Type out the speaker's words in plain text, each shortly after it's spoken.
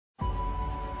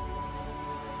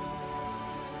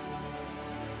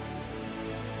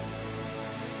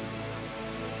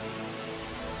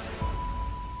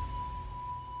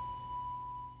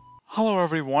Hello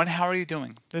everyone, how are you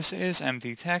doing? This is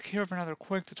MD Tech here with another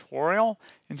quick tutorial.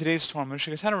 In today's tutorial, I'm going to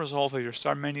show you guys how to resolve if your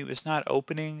start menu is not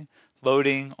opening,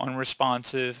 loading,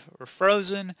 unresponsive, or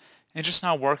frozen, and just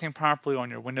not working properly on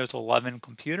your Windows 11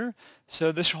 computer.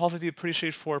 So this should hopefully be a pretty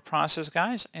straightforward process,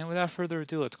 guys, and without further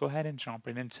ado, let's go ahead and jump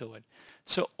right into it.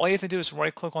 So all you have to do is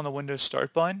right click on the Windows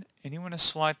Start button, and you want to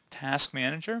select Task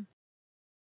Manager,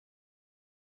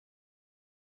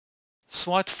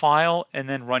 select File, and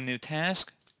then Run New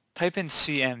Task. Type in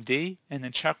CMD and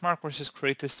then checkmark where it says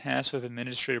create this task with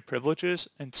administrative privileges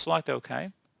and select OK.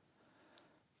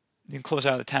 You can close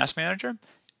out the task manager.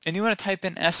 And you want to type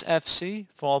in SFC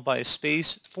followed by a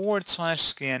space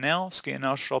 /scanl.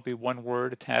 Scanl shall be one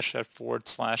word attached to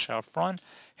that / out front.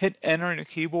 Hit enter on your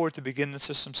keyboard to begin the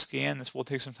system scan. This will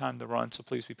take some time to run, so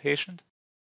please be patient.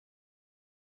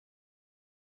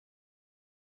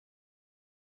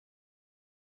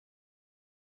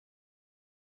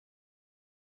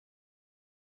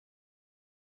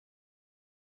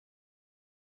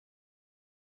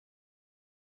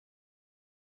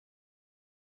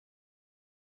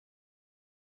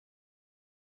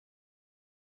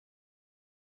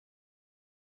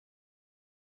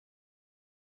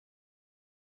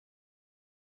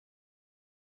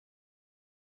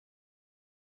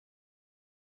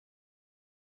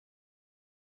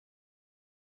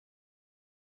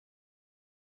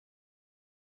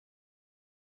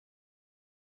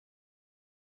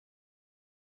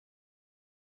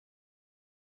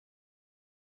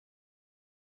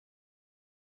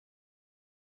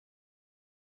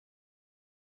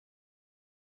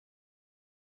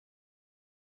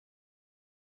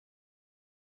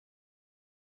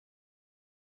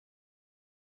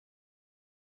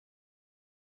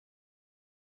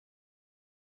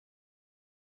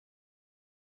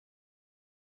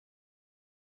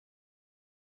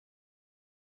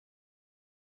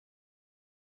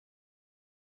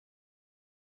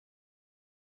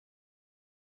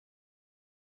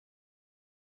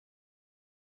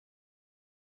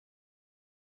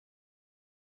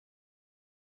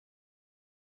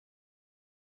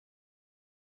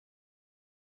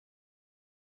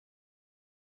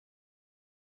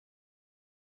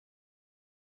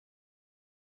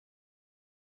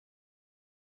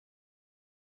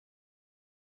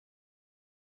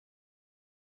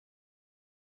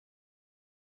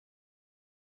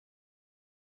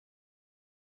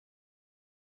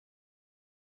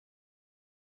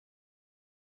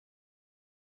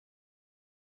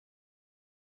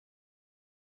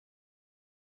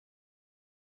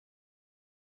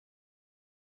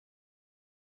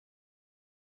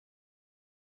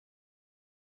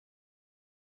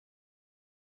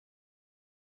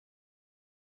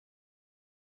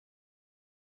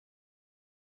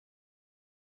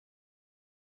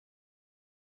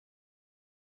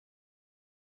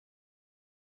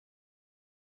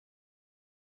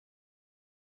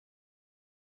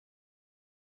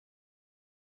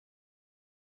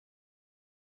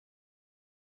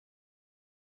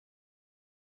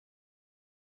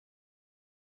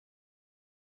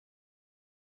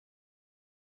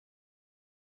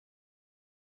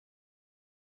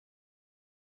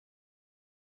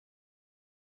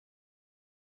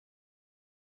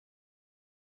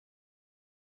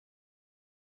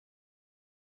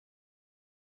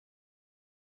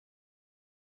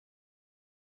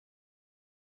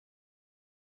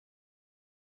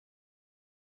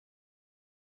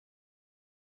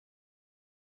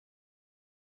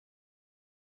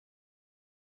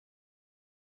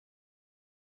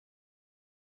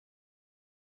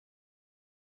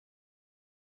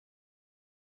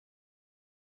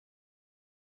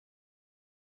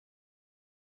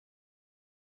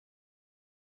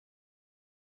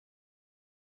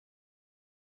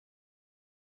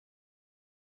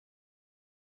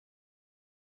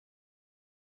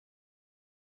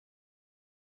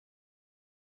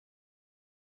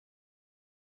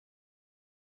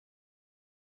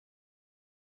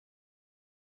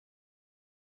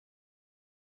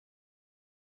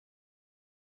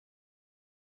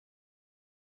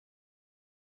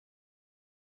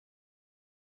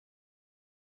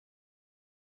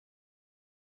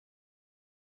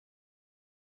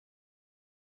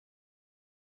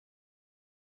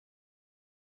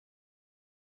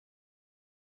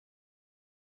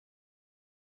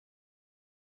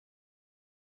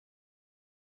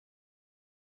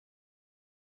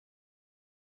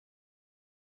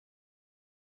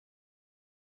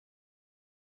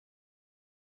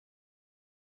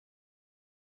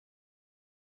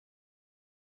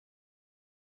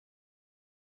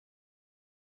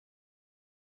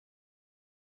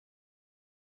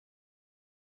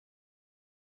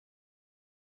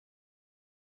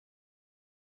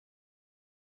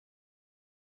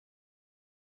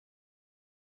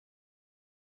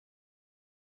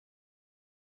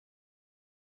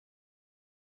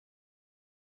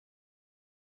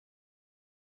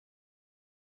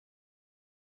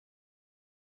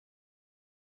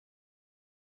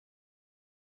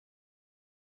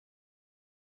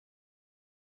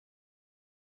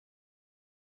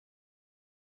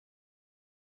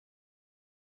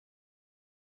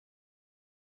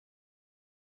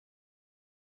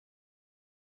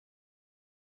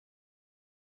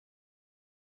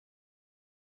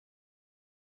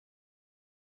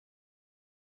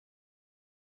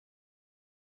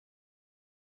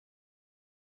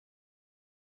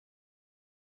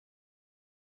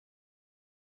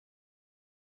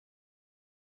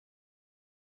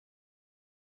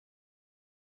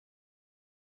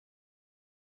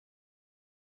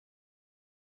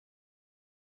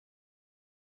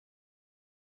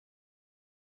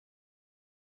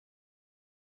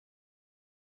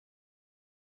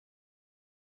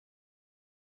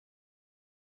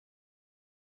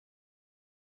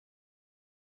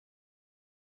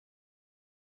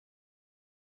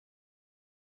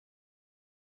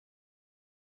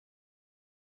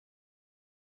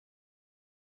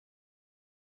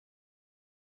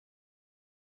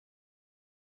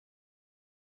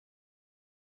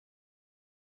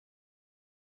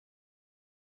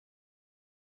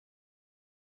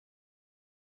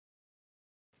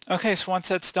 Okay, so once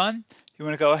that's done, you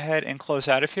want to go ahead and close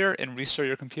out of here and restart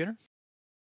your computer.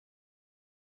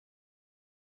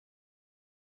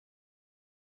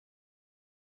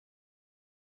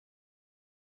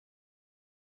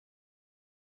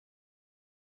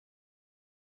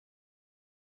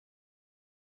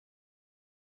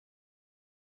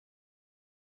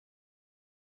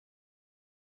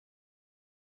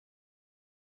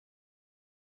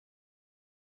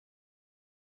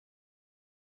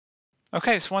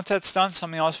 Okay, so once that's done,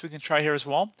 something else we can try here as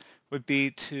well would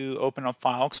be to open up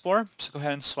File Explorer. So go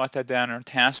ahead and select that down in our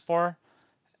taskbar.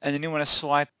 And then you want to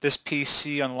select this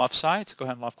PC on the left side. So go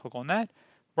ahead and left click on that.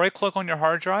 Right click on your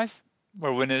hard drive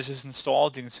where Windows is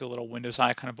installed. You can see a little Windows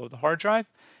icon above the hard drive.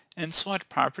 And select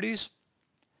Properties.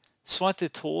 Select the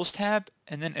Tools tab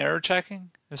and then Error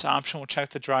Checking. This option will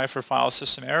check the drive for file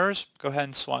system errors. Go ahead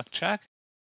and select Check.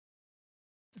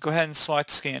 Go ahead and select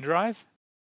Scan Drive.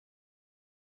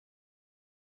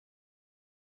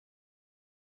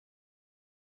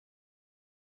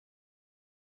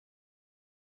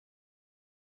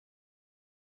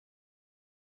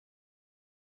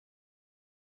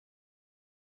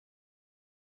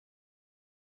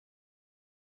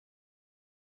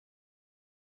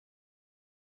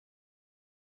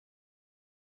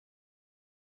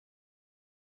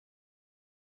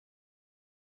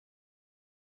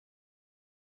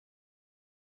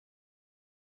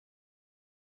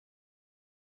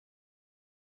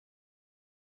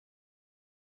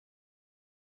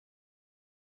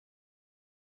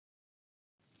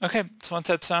 Okay, so once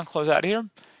that's done, close out of here.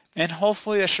 And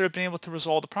hopefully I should have been able to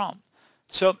resolve the problem.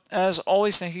 So as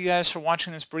always, thank you guys for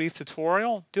watching this brief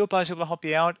tutorial. Do hope I was able to help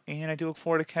you out, and I do look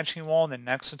forward to catching you all in the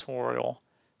next tutorial.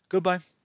 Goodbye.